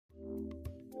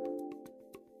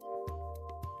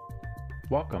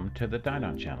Welcome to the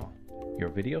Dynon channel, your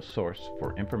video source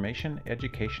for information,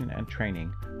 education, and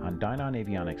training on Dynon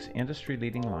Avionics'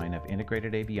 industry-leading line of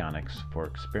integrated avionics for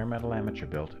experimental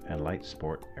amateur-built and light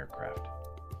sport aircraft.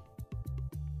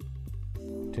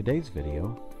 Today's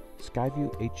video,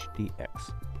 SkyView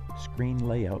HDX, Screen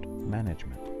Layout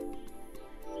Management.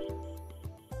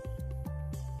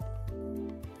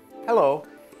 Hello,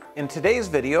 in today's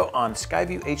video on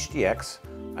SkyView HDX,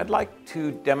 I'd like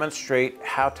to demonstrate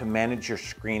how to manage your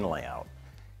screen layout.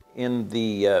 In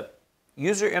the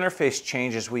user interface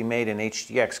changes we made in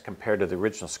HDX compared to the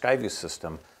original SkyView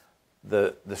system,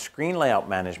 the screen layout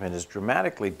management is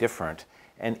dramatically different,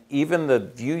 and even the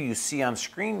view you see on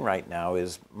screen right now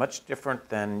is much different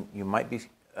than you might be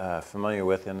familiar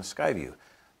with in the SkyView.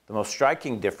 The most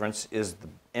striking difference is the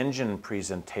engine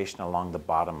presentation along the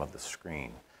bottom of the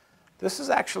screen. This is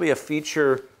actually a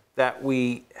feature that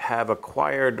we have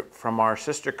acquired from our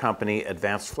sister company,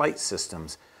 Advanced Flight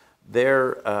Systems.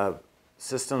 Their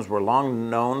systems were long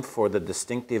known for the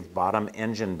distinctive bottom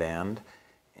engine band,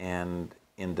 and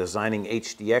in designing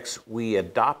HDX, we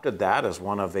adopted that as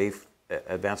one of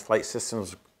Advanced Flight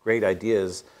Systems' great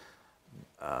ideas.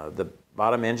 The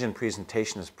bottom engine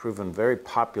presentation has proven very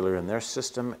popular in their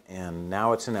system, and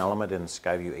now it's an element in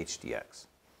SkyView HDX.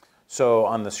 So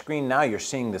on the screen now, you're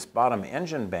seeing this bottom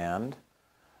engine band.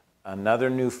 Another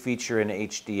new feature in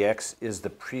HDX is the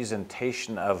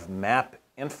presentation of map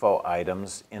info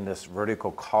items in this vertical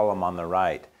column on the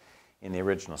right. In the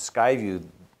original SkyView,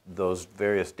 those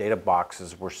various data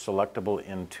boxes were selectable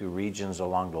into regions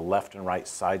along the left and right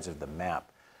sides of the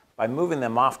map. By moving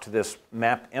them off to this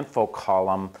map info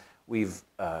column, we've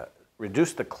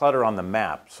reduced the clutter on the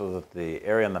map so that the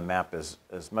area on the map is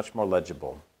much more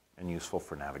legible and useful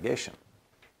for navigation.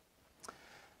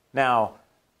 Now,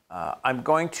 I'm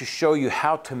going to show you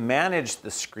how to manage the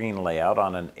screen layout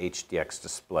on an HDX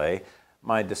display.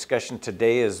 My discussion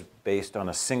today is based on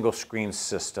a single screen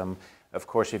system. Of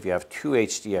course, if you have two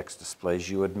HDX displays,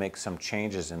 you would make some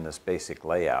changes in this basic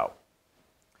layout.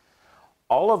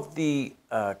 All of the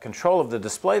control of the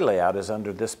display layout is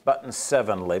under this button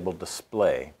 7 labeled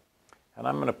Display. And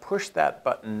I'm going to push that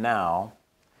button now,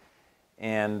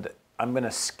 and I'm going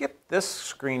to skip this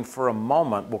screen for a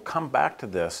moment. We'll come back to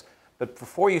this. But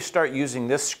before you start using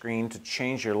this screen to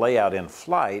change your layout in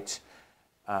flight,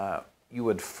 you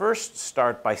would first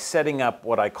start by setting up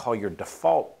what I call your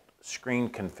default screen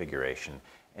configuration.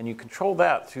 And you control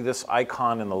that through this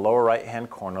icon in the lower right-hand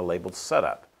corner labeled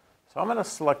Setup. So I'm going to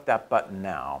select that button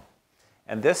now.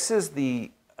 And this is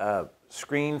the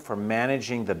screen for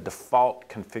managing the default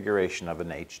configuration of an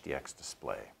HDX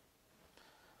display.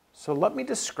 So let me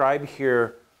describe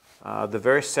here the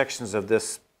various sections of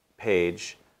this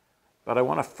page. But I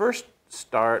want to first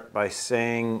start by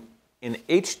saying in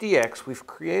HDX, we've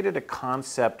created a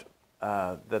concept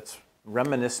that's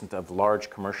reminiscent of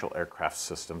large commercial aircraft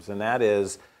systems, and that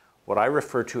is what I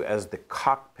refer to as the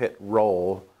cockpit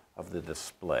role of the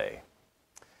display.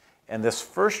 And this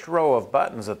first row of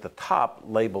buttons at the top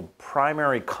labeled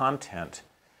Primary Content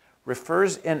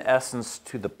refers in essence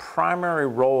to the primary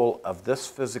role of this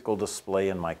physical display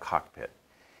in my cockpit.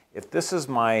 If this is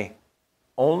my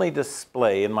only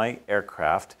display in my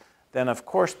aircraft, then of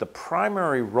course the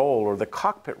primary role or the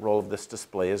cockpit role of this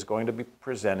display is going to be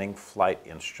presenting flight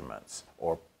instruments,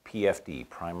 or PFD,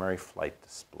 Primary Flight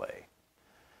Display.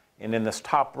 And in this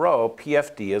top row,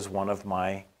 PFD is one of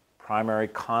my primary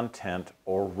content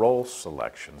or role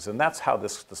selections, and that's how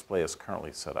this display is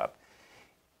currently set up.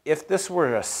 If this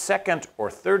were a second or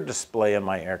third display in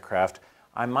my aircraft,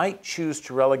 I might choose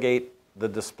to relegate the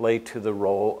display to the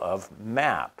role of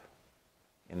Map.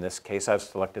 In this case, I've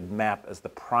selected Map as the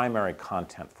primary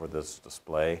content for this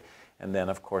display, and then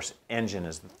of course Engine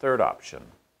is the third option.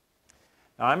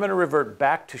 Now I'm going to revert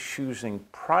back to choosing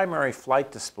Primary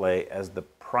Flight Display as the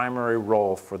primary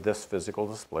role for this physical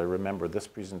display. Remember, this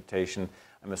presentation,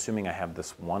 I'm assuming I have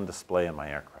this one display in my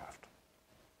aircraft.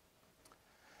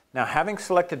 Now, having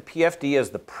selected PFD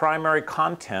as the primary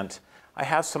content, I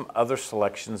have some other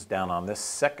selections down on this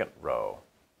second row.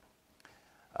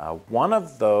 One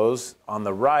of those on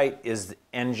the right is the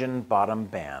engine bottom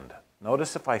band.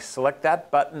 Notice if I select that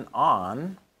button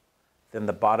on, then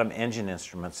the bottom engine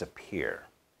instruments appear.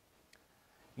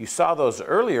 You saw those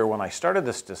earlier when I started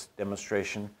this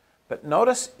demonstration, but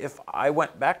notice if I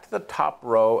went back to the top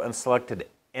row and selected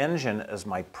Engine as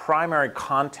my primary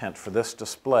content for this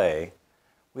display,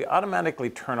 we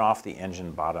automatically turn off the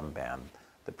engine bottom band.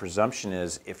 the presumption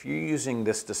is if you're using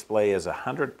this display as a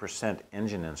 100%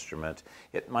 engine instrument,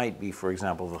 it might be, for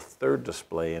example, the third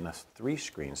display in a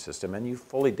 3-screen system, and you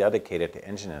fully dedicate it to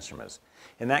engine instruments.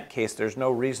 In that case, there's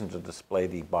no reason to display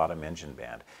the bottom engine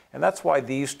band. And that's why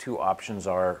these two options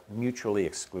are mutually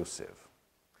exclusive.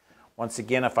 Once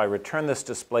again, if I return this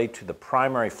display to the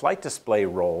primary flight display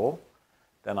role,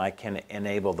 then I can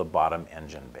enable the bottom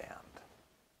engine band.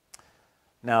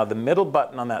 Now, the middle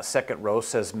button on that second row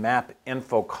says Map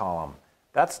Info Column.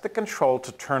 That's the control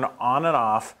to turn on and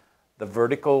off the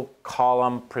vertical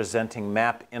column presenting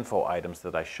map info items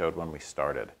that I showed when we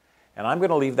started. And I'm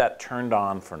going to leave that turned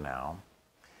on for now.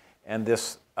 And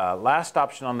this last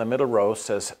option on the middle row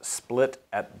says Split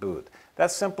at Boot. That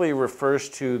simply refers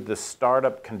to the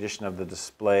startup condition of the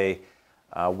display.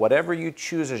 Whatever you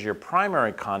choose as your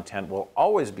primary content will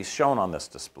always be shown on this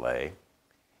display.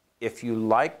 If you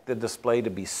like the display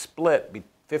to be split,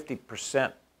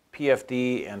 50%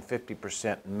 PFD and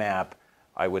 50% map,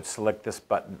 I would select this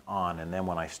button on, and then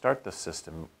when I start the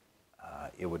system,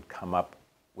 it would come up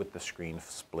with the screen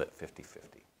split 50-50.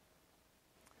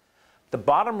 The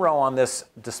bottom row on this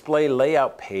display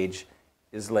layout page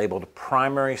is labeled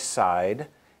primary side,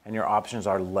 and your options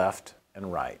are left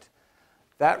and right.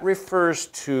 That refers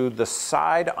to the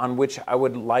side on which I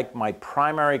would like my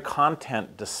primary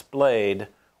content displayed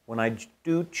when I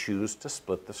do choose to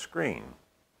split the screen.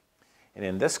 And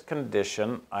in this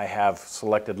condition, I have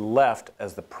selected left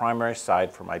as the primary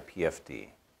side for my PFD.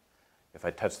 If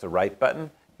I touch the right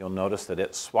button, you'll notice that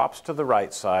it swaps to the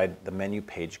right side, the menu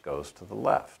page goes to the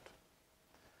left.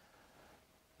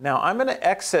 Now I'm going to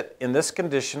exit in this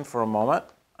condition for a moment.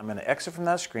 I'm going to exit from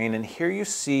that screen, and here you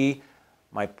see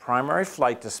my primary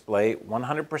flight display,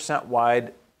 100%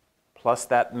 wide, plus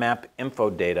that map info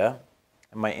data,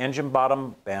 and my engine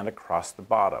bottom band across the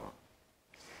bottom.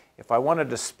 If I wanted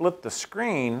to split the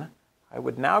screen, I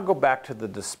would now go back to the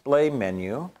display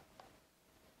menu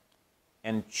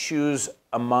and choose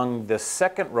among the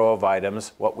second row of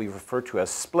items what we refer to as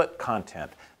split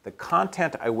content, the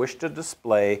content I wish to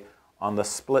display on the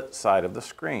split side of the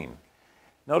screen.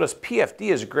 Notice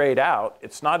PFD is grayed out.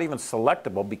 It's not even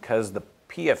selectable because the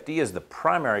PFD is the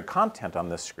primary content on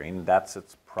this screen. That's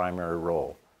its primary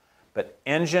role. But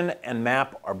engine and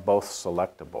map are both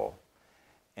selectable.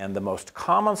 And the most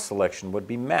common selection would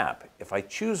be map. If I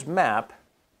choose map,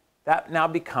 that now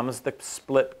becomes the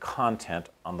split content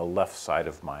on the left side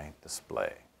of my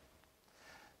display.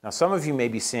 Now some of you may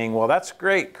be saying, well, that's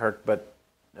great, Kirk, but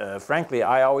frankly,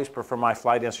 I always prefer my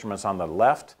flight instruments on the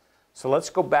left. So let's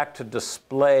go back to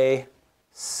display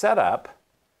setup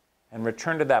and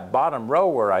return to that bottom row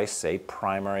where I say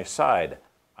primary side.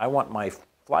 I want my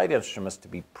flight instruments to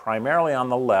be primarily on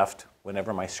the left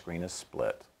whenever my screen is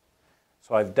split.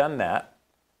 So I've done that.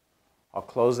 I'll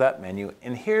close that menu,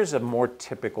 and here's a more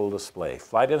typical display.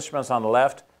 Flight instruments on the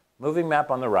left, moving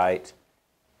map on the right,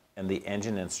 and the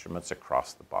engine instruments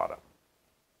across the bottom.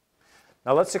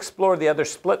 Now let's explore the other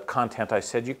split content I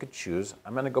said you could choose.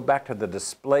 I'm going to go back to the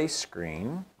display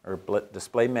screen, or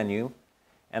display menu,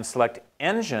 and select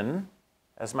engine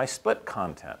as my split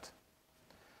content.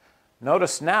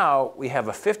 Notice now we have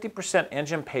a 50%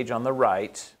 engine page on the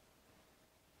right,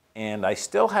 and I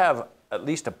still have at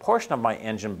least a portion of my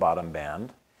engine bottom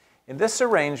band. In this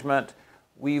arrangement,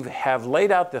 we have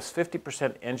laid out this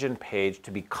 50% engine page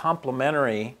to be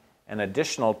complementary and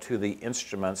additional to the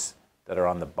instruments that are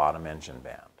on the bottom engine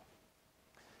band.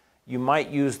 You might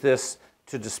use this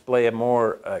to display a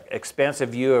more expansive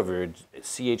view of your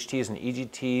CHTs and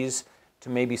EGTs, to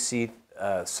maybe see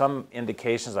some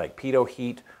indications like pitot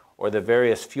heat or the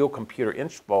various fuel computer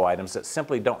info items that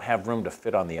simply don't have room to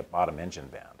fit on the bottom engine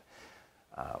band.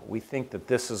 We think that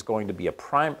this is going to be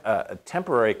a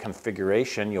temporary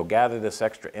configuration. You'll gather this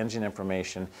extra engine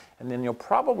information, and then you'll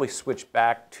probably switch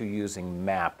back to using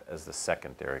map as the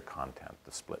secondary content,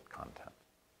 the split content.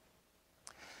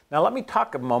 Now let me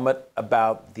talk a moment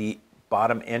about the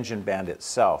bottom engine band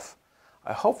itself.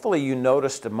 Hopefully you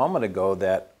noticed a moment ago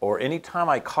that, or anytime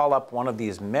I call up one of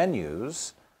these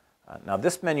menus, now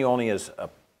this menu only is a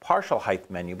partial height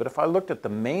menu, but if I looked at the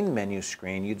main menu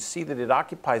screen, you'd see that it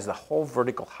occupies the whole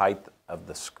vertical height of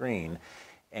the screen,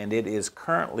 and it is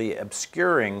currently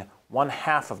obscuring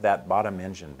 1/2 of that bottom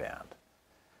engine band.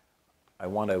 I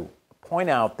want to point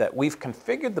out that we've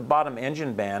configured the bottom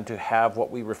engine band to have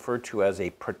what we refer to as a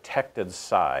protected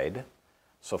side.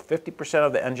 So 50%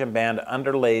 of the engine band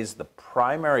underlays the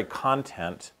primary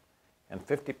content, and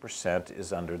 50%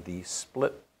 is under the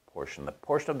split portion, the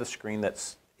portion of the screen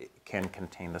that can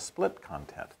contain the split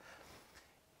content.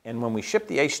 And when we ship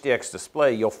the HDX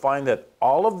display, you'll find that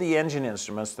all of the engine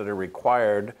instruments that are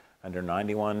required under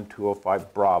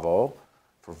 91.205 Bravo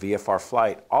for VFR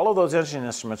flight, all of those engine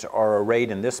instruments are arrayed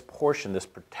in this portion, this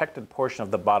protected portion of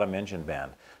the bottom engine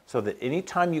band, so that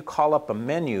anytime you call up a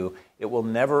menu, it will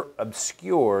never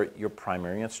obscure your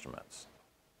primary instruments.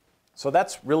 So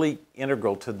that's really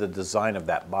integral to the design of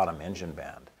that bottom engine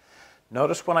band.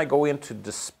 Notice when I go into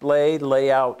Display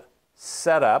Layout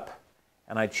Setup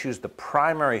and I choose the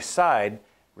primary side,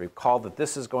 recall that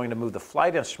this is going to move the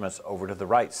flight instruments over to the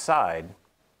right side.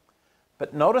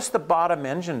 But notice the bottom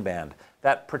engine band.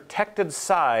 That protected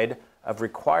side of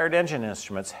required engine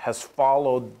instruments has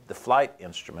followed the flight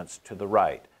instruments to the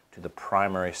right, to the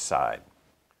primary side.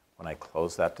 When I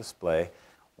close that display,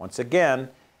 once again,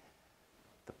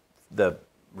 the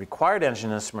required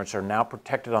engine instruments are now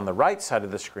protected on the right side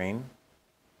of the screen,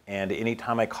 and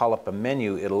anytime I call up a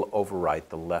menu, it'll overwrite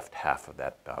the left half of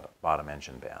that bottom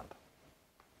engine band.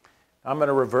 Now I'm going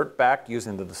to revert back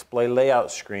using the display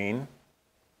layout screen,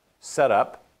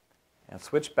 setup, and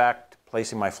switch back to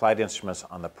placing my flight instruments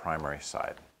on the primary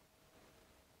side.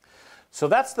 So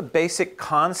that's the basic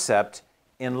concept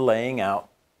in laying out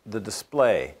the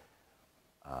display.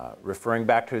 Referring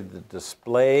back to the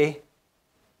display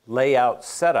layout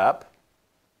setup,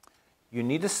 you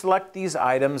need to select these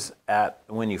items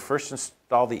when you first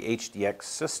install the HDX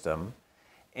system,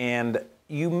 and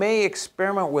you may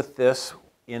experiment with this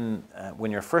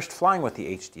when you're first flying with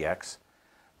the HDX,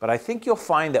 but I think you'll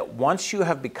find that once you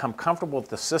have become comfortable with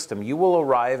the system, you will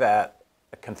arrive at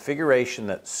a configuration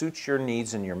that suits your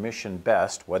needs and your mission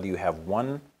best, whether you have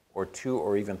 1 or 2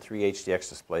 or even 3 HDX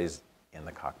displays in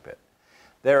the cockpit.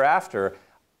 Thereafter,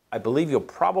 I believe you'll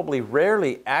probably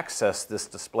rarely access this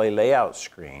display layout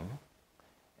screen,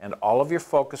 and all of your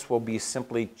focus will be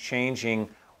simply changing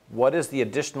what is the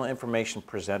additional information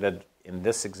presented in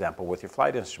this example with your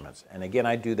flight instruments. And again,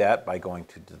 I do that by going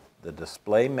to the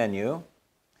display menu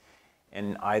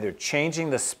and either changing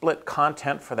the split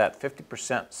content for that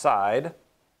 50% side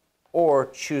or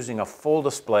choosing a full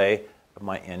display of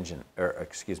my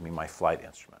my flight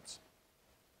instruments.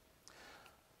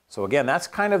 So again, that's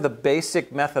kind of the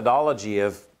basic methodology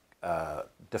of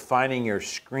defining your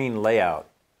screen layout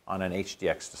on an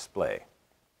HDX display.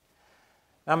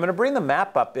 Now I'm going to bring the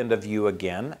map up into view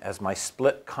again as my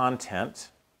split content.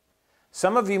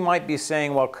 Some of you might be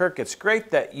saying, well, Kirk, it's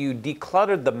great that you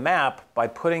decluttered the map by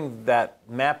putting that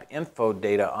map info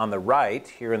data on the right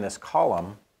here in this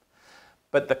column,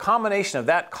 but the combination of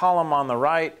that column on the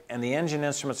right and the engine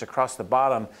instruments across the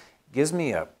bottom gives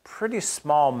me a pretty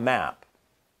small map.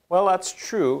 Well, that's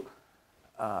true,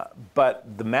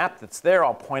 but the map that's there,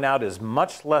 I'll point out, is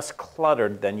much less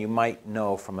cluttered than you might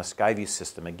know from a SkyView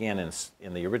system. Again,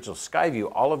 in the original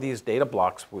SkyView, all of these data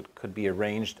blocks could be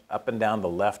arranged up and down the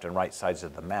left and right sides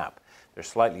of the map. They're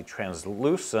slightly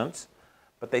translucent,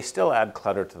 but they still add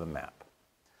clutter to the map.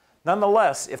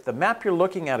 Nonetheless, if the map you're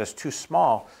looking at is too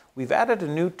small, we've added a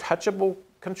new touchable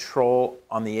control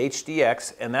on the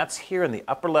HDX, and that's here in the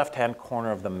upper left-hand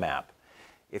corner of the map.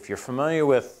 If you're familiar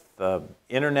with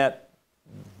internet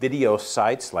video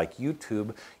sites like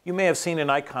YouTube, you may have seen an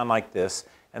icon like this,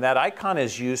 and that icon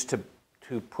is used to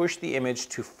push the image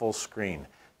to full screen.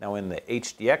 Now in the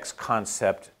HDX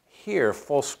concept here,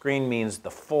 full screen means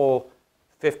the full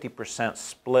 50%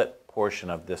 split portion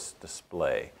of this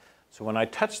display. So when I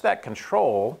touch that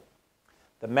control,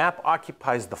 the map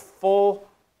occupies the full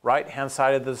right-hand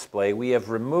side of the display. We have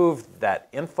removed that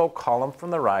info column from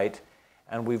the right,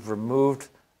 and we've removed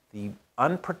the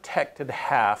unprotected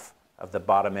half of the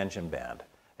bottom engine band.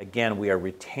 Again, we are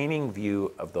retaining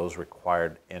view of those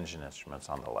required engine instruments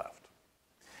on the left.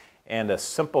 And a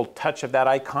simple touch of that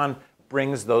icon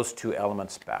brings those two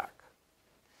elements back.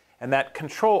 And that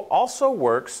control also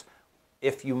works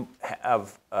if you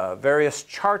have various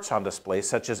charts on display,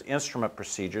 such as instrument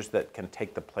procedures that can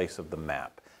take the place of the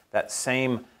map. That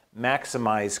same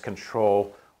maximize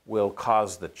control will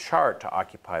cause the chart to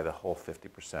occupy the whole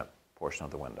 50% portion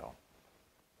of the window.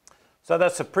 So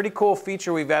that's a pretty cool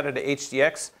feature we've added to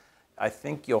HDX. I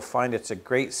think you'll find it's a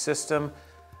great system.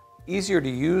 Easier to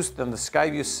use than the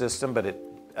SkyView system, but it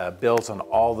builds on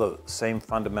all the same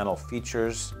fundamental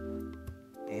features.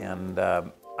 And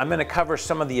I'm going to cover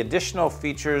some of the additional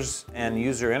features and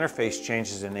user interface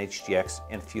changes in HDX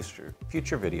in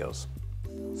future videos.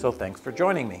 So thanks for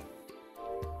joining me.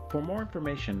 For more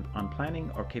information on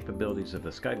planning or capabilities of the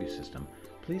SkyView system,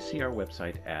 please see our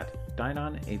website at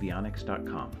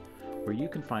dynonavionics.com, where you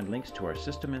can find links to our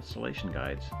system installation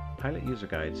guides, pilot user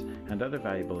guides, and other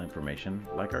valuable information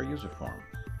like our user forum.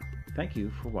 Thank you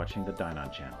for watching the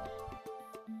Dynon channel.